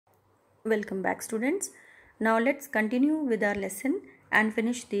Welcome back, students. Now let's continue with our lesson and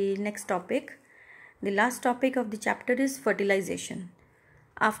finish the next topic. The last topic of the chapter is fertilization.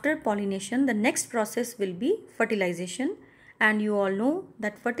 After pollination, the next process will be fertilization, and you all know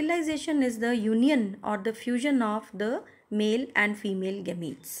that fertilization is the union or the fusion of the male and female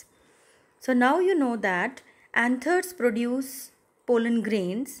gametes. So now you know that anthers produce pollen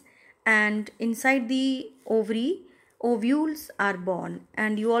grains, and inside the ovary ovules are born,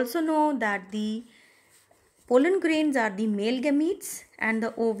 and you also know that the pollen grains are the male gametes and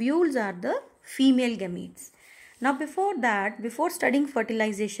the ovules are the female gametes. Now before studying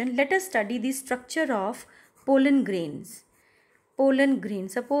fertilization, let us study the structure of pollen grains. Pollen grain,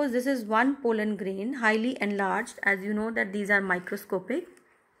 suppose this is one pollen grain, highly enlarged, as you know that these are microscopic.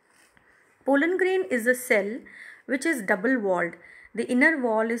 Pollen grain is a cell which is double walled. The inner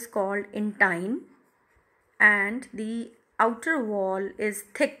wall is called intine and the outer wall is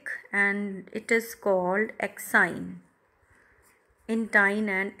thick and it is called exine. Intine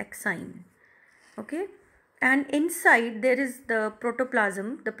and exine. Okay, and inside there is the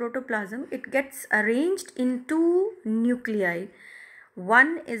protoplasm. The protoplasm, it gets arranged in two nuclei.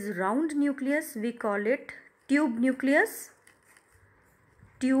 One is round nucleus, we call it tube nucleus,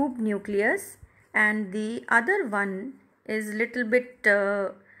 and the other one is little bit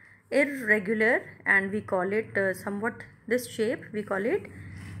irregular and we call it somewhat this shape, we call it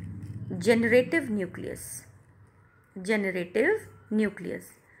generative nucleus.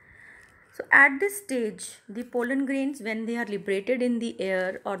 So at this stage, the pollen grains, when they are liberated in the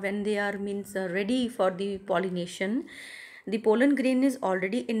air or when they are ready for the pollination, the pollen grain is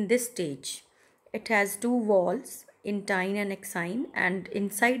already in this stage. It has two walls, intine and exine, and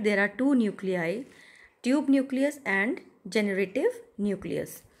inside there are two nuclei, tube nucleus and generative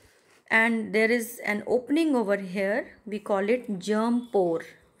nucleus. And there is an opening over here, we call it germ pore,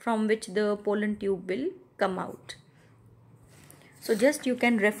 from which the pollen tube will come out. So just you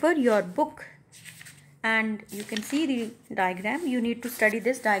can refer your book and you can see the diagram. You need to study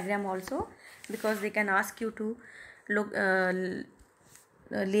this diagram also because they can ask you to look,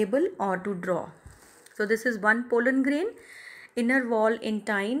 label or to draw. So this is one pollen grain, inner wall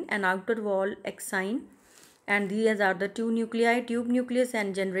intine and outer wall exine, and these are the two nuclei, tube nucleus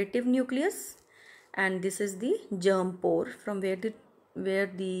and generative nucleus, and this is the germ pore from where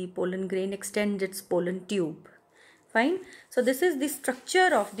the pollen grain extends its pollen tube. Fine. So this is the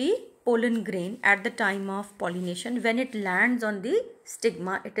structure of the pollen grain at the time of pollination. When it lands on the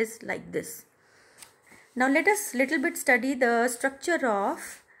stigma, it is like this. Now let us little bit study the structure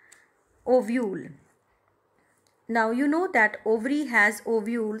of ovule. Now you know that ovary has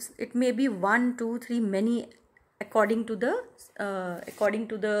ovules. It may be 1, 2, 3, many according to the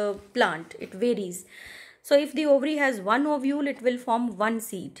plant. It varies. So if the ovary has one ovule, it will form one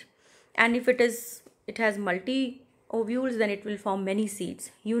seed, and if it has multi ovules, then it will form many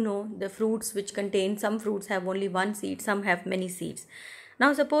seeds. You know the fruits which contain, some fruits have only one seed, some have many seeds.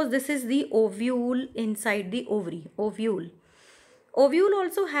 Now suppose this is the ovule inside the ovary, ovule. Ovule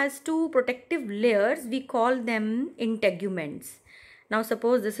also has two protective layers, we call them integuments. Now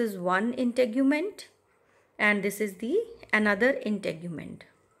suppose this is one integument and this is the another integument.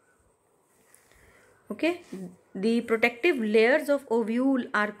 Okay, the protective layers of ovule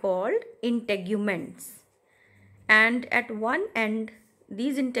are called integuments. And at one end,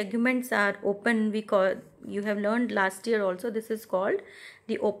 these integuments are open. You have learned last year also, this is called,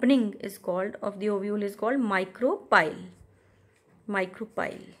 the opening is called, of the ovule is called micropyle.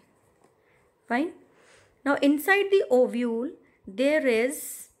 Fine. Now inside the ovule, there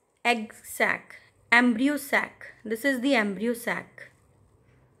is egg sac, embryo sac. This is the embryo sac.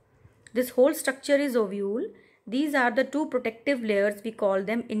 This whole structure is ovule. These are the two protective layers, we call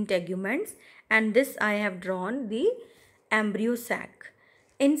them integuments, and this I have drawn the embryo sac.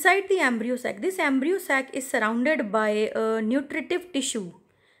 Inside the embryo sac, this embryo sac is surrounded by a nutritive tissue.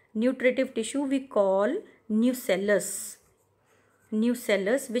 Nutritive tissue we call nucellus,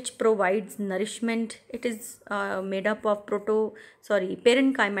 which provides nourishment. It is made up of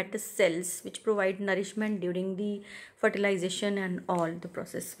parenchymatous cells which provide nourishment during the fertilization and all the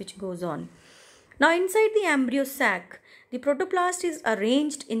process which goes on. Now inside the embryo sac, the protoplast is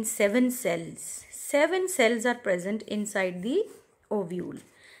arranged in 7 cells. 7 cells are present inside the ovule.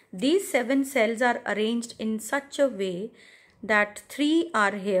 These 7 cells are arranged in such a way that 3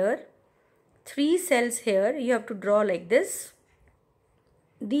 are here, 3 cells here. You have to draw like this.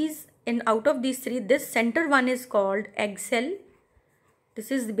 Out of these 3, this center one is called egg cell. This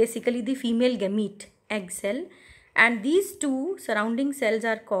is basically the female gamete, egg cell. And these 2 surrounding cells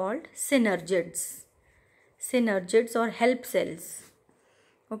are called synergids or help cells.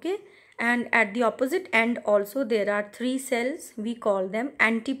 Okay, and at the opposite end also there are 3 cells. We call them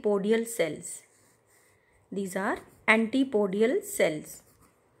antipodial cells. These are antipodial cells.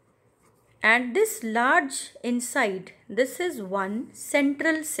 And this large inside, this is one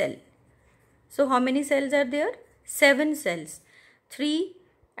central cell. So how many cells are there? 7 cells. 3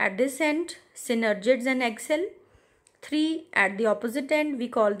 at this end, synergids and egg cell. 3 at the opposite end, we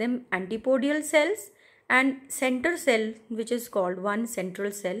call them antipodial cells. And center cell, which is called one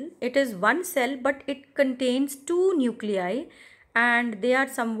central cell. It is one cell, but it contains 2 nuclei and they are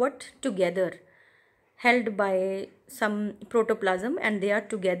somewhat together, held by some protoplasm, and they are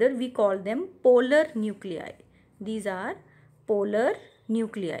together. We call them polar nuclei. These are polar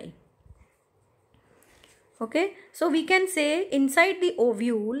nuclei. Okay, so we can say inside the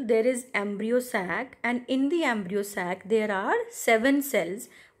ovule there is embryo sac, and in the embryo sac there are 7 cells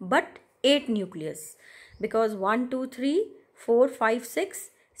but 8 nucleus, because 1, 2, 3, 4, 5, 6,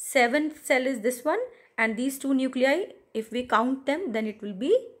 7th cell is this one, and these 2 nuclei, if we count them, then it will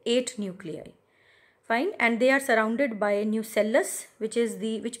be 8 nuclei. Fine, and they are surrounded by a nucellus,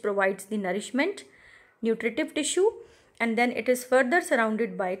 which provides the nourishment, nutritive tissue, and then it is further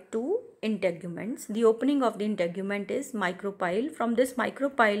surrounded by 2 integuments. The opening of the integument is micropyle. From this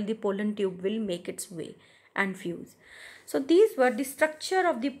micropyle, the pollen tube will make its way and fuse. So these were the structure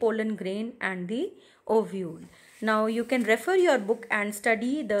of the pollen grain and the ovule. Now you can refer your book and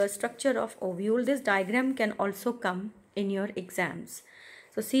study the structure of ovule. This diagram can also come in your exams.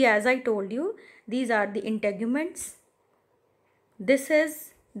 So see, as I told you, these are the integuments. This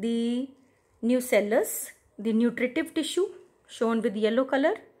is the nucellus, the nutritive tissue shown with yellow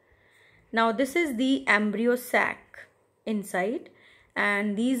color. Now this is the embryo sac inside,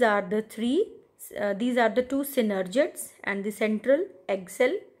 and these are the 2 synergids and the central egg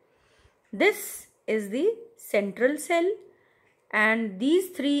cell. This is the central cell, and these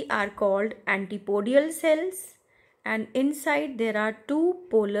 3 are called antipodial cells, and inside there are 2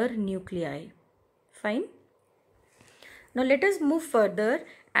 polar nuclei. Fine. Now let us move further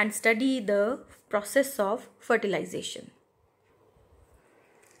and study the process of fertilization.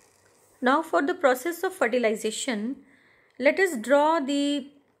 Now for the process of fertilization, let us draw the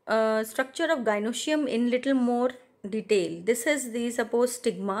structure of gynoecium in little more detail. This is the suppose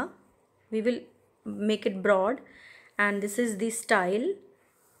stigma. We will make it broad, and this is the style,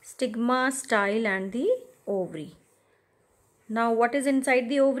 stigma, style, and the ovary. Now what is inside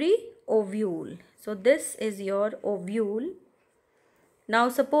the ovary? Ovule. So this is your ovule. Now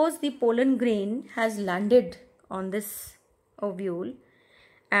suppose the pollen grain has landed on this ovule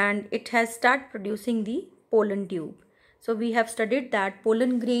and it has started producing the pollen tube. So we have studied that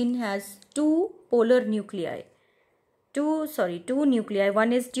pollen grain has 2 polar nuclei. 2 nuclei.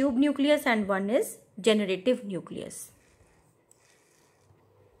 One is tube nucleus and one is generative nucleus.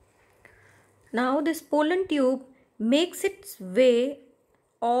 Now this pollen tube makes its way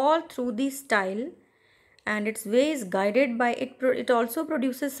all through the style, and its way is guided by it. It also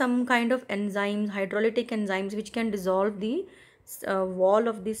produces some kind of enzymes, hydrolytic enzymes, which can dissolve the wall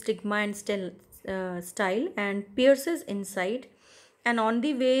of the stigma and style and pierces inside, and on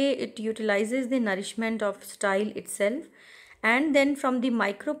the way it utilizes the nourishment of style itself, and then from the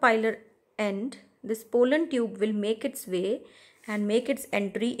micropylar end this pollen tube will make its way and make its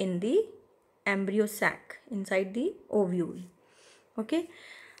entry in the embryo sac inside the ovule. Okay,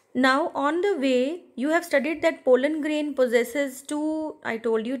 now on the way you have studied that pollen grain possesses 2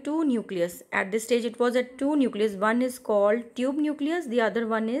 nucleus. At this stage it was at 2 nucleus. One is called tube nucleus, the other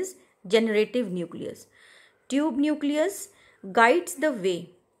one is generative nucleus. Tube nucleus guides the way.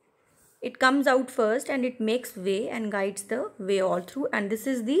 It comes out first and it makes way and guides the way all through, and this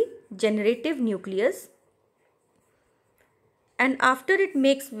is the generative nucleus. And after it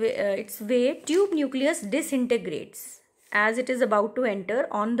makes its way, tube nucleus disintegrates. As it is about to enter,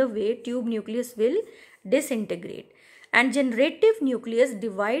 on the way tube nucleus will disintegrate, and generative nucleus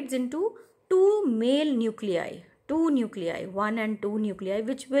divides into 2 male nuclei, 1 and 2 nuclei,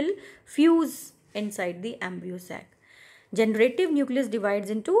 which will fuse inside the embryo sac. Generative nucleus divides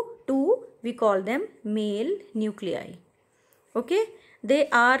into 2, we call them male nuclei. Okay, they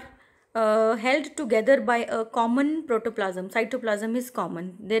are held together by a common protoplasm. Cytoplasm is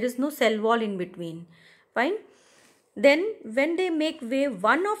common. There is no cell wall in between. Fine. Then when they make way,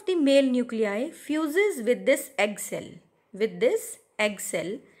 one of the male nuclei fuses with this egg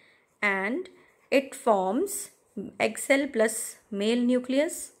cell, and it forms egg cell plus male nuclei,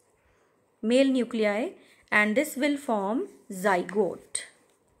 and this will form zygote,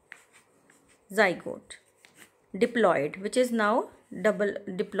 diploid, which is now double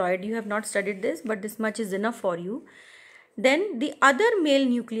diploid. You have not studied this, but this much is enough for you. Then the other male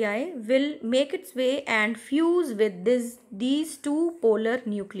nuclei will make its way and fuse with these two polar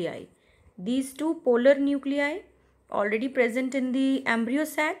nuclei. These two polar nuclei already present in the embryo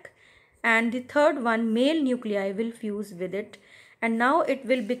sac, and the third one, male nuclei, will fuse with it, and now it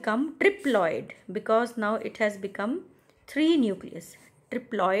will become triploid because now it has become 3 nucleus,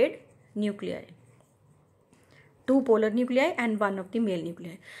 triploid nuclei. 2 polar nuclei and 1 of the male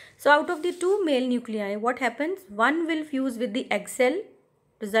nuclei. So out of the 2 male nuclei, what happens? One will fuse with the egg cell,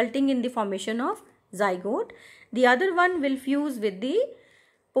 resulting in the formation of zygote. The other one will fuse with the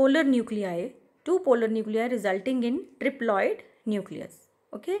polar nuclei, 2 polar nuclei, resulting in triploid nucleus.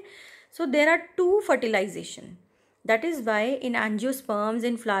 Okay. So there are 2 fertilization. That is why in angiosperms,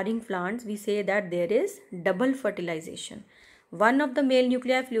 in flowering plants, we say that there is double fertilization. One of the male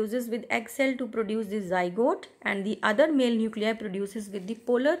nuclei fuses with egg cell to produce the zygote, and the other male nuclei produces with the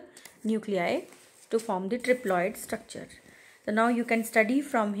polar nuclei to form the triploid structure. So now you can study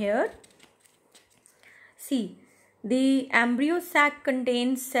from here. See, the embryo sac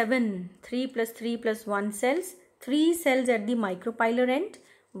contains 7 3 plus 3 plus 1 cells, 3 cells at the micropylar end,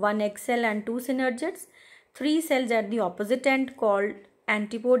 1 egg cell and 2 synergids, 3 cells at the opposite end called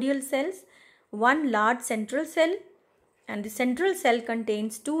antipodial cells, 1 large central cell, and the central cell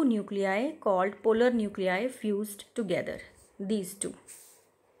contains 2 nuclei called polar nuclei fused together. These two.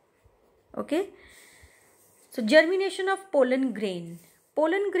 Okay. So germination of pollen grain.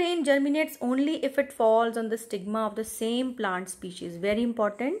 Pollen grain germinates only if it falls on the stigma of the same plant species. Very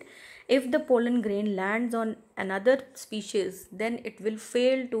important. If the pollen grain lands on another species, then it will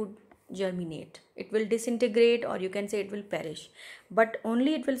fail to germinate. It will disintegrate, or you can say it will perish. But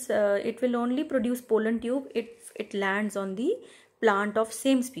only it will only produce pollen tube if it lands on the plant of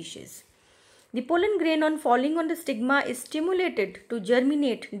same species. The pollen grain on falling on the stigma is stimulated to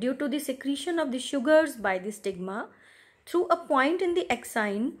germinate due to the secretion of the sugars by the stigma. Through a point in the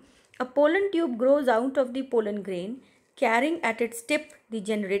axine, a pollen tube grows out of the pollen grain, carrying at its tip the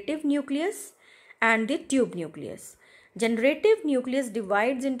generative nucleus and the tube nucleus. Generative nucleus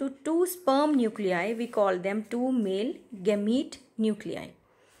divides into 2 sperm nuclei. We call them 2 male gamete nuclei.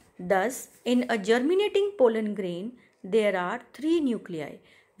 Thus, in a germinating pollen grain, there are 3 nuclei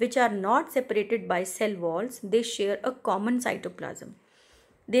which are not separated by cell walls. They share a common cytoplasm.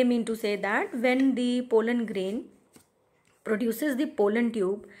 They mean to say that when the pollen grain produces the pollen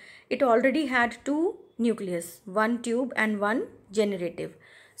tube, it already had 2 nucleus, 1 tube and 1 generative.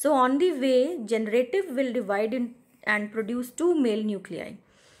 So on the way, generative will divide in and produce 2 male nuclei.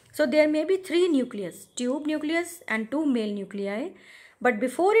 So there may be 3 nucleus, tube nucleus and 2 male nuclei, but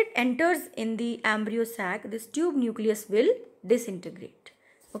before it enters in the embryo sac, this tube nucleus will disintegrate.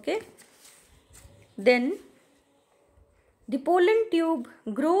 Okay. Then the pollen tube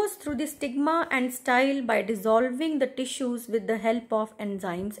grows through the stigma and style by dissolving the tissues with the help of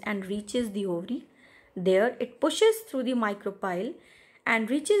enzymes and reaches the ovary. There it pushes through the micropyle and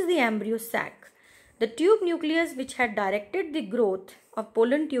reaches the embryo sac. The tube nucleus, which had directed the growth of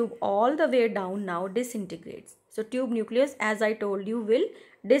pollen tube all the way down, now disintegrates. So tube nucleus, as I told you, will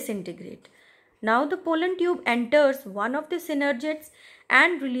disintegrate. Now the pollen tube enters one of the synergids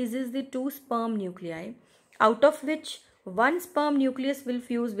and releases the 2 sperm nuclei, out of which 1 sperm nucleus will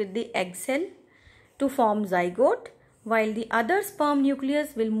fuse with the egg cell to form zygote, while the other sperm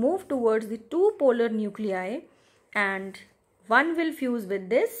nucleus will move towards the 2 polar nuclei, and one will fuse with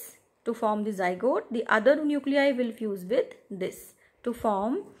this to form the zygote. The other nuclei will fuse with this to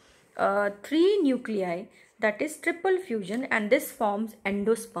form 3 nuclei, that is triple fusion, and this forms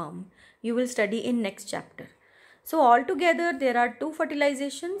endosperm. You will study in next chapter. So altogether there are 2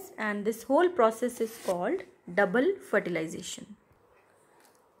 fertilizations, and this whole process is called double fertilization.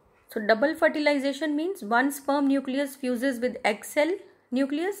 So double fertilization means 1 sperm nucleus fuses with egg cell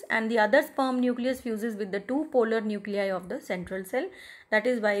nucleus and the other sperm nucleus fuses with the 2 polar nuclei of the central cell. That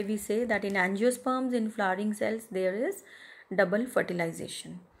is why we say that in angiosperms, in flowering cells, there is double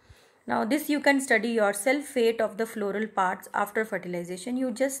fertilization. Now this you can study yourself, fate of the floral parts after fertilization.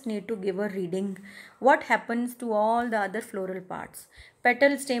 You just need to give a reading. What happens to all the other floral parts?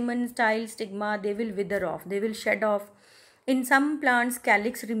 Petal, stamen, style, stigma, they will wither off. They will shed off. In some plants,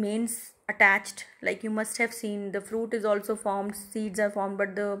 calyx remains attached. Like you must have seen, the fruit is also formed, seeds are formed,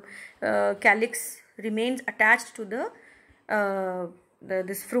 but the calyx remains attached to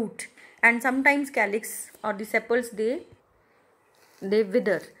this fruit. And sometimes calyx or the sepals, they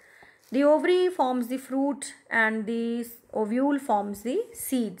wither. The ovary forms the fruit and the ovule forms the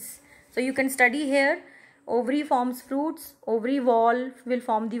seeds. So you can study here, ovary forms fruits, ovary wall will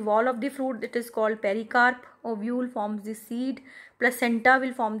form the wall of the fruit, that is called pericarp. Ovule forms the seed, placenta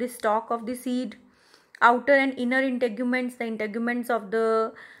will form the stalk of the seed, Outer and inner integuments, the integuments of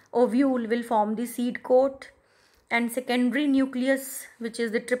the ovule will form the seed coat, and secondary nucleus, which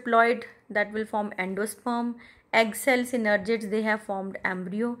is the triploid, that will form endosperm. Egg cells emerged, they have formed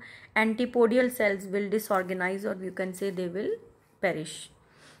embryo. Antipodial cells will disorganize, or you can say they will perish.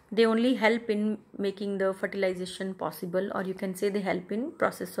 They only help in making the fertilization possible, or you can say they help in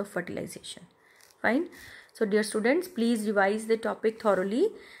process of fertilization. Fine. So dear students, please revise the topic thoroughly.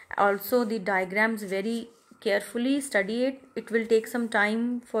 Also the diagrams very carefully, study it. It will take some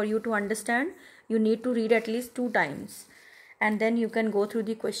time for you to understand. You need to read at least 2 times, and then you can go through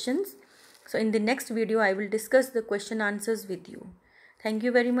the questions. So in the next video, I will discuss the question answers with you. Thank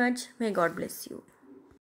you very much. May God bless you.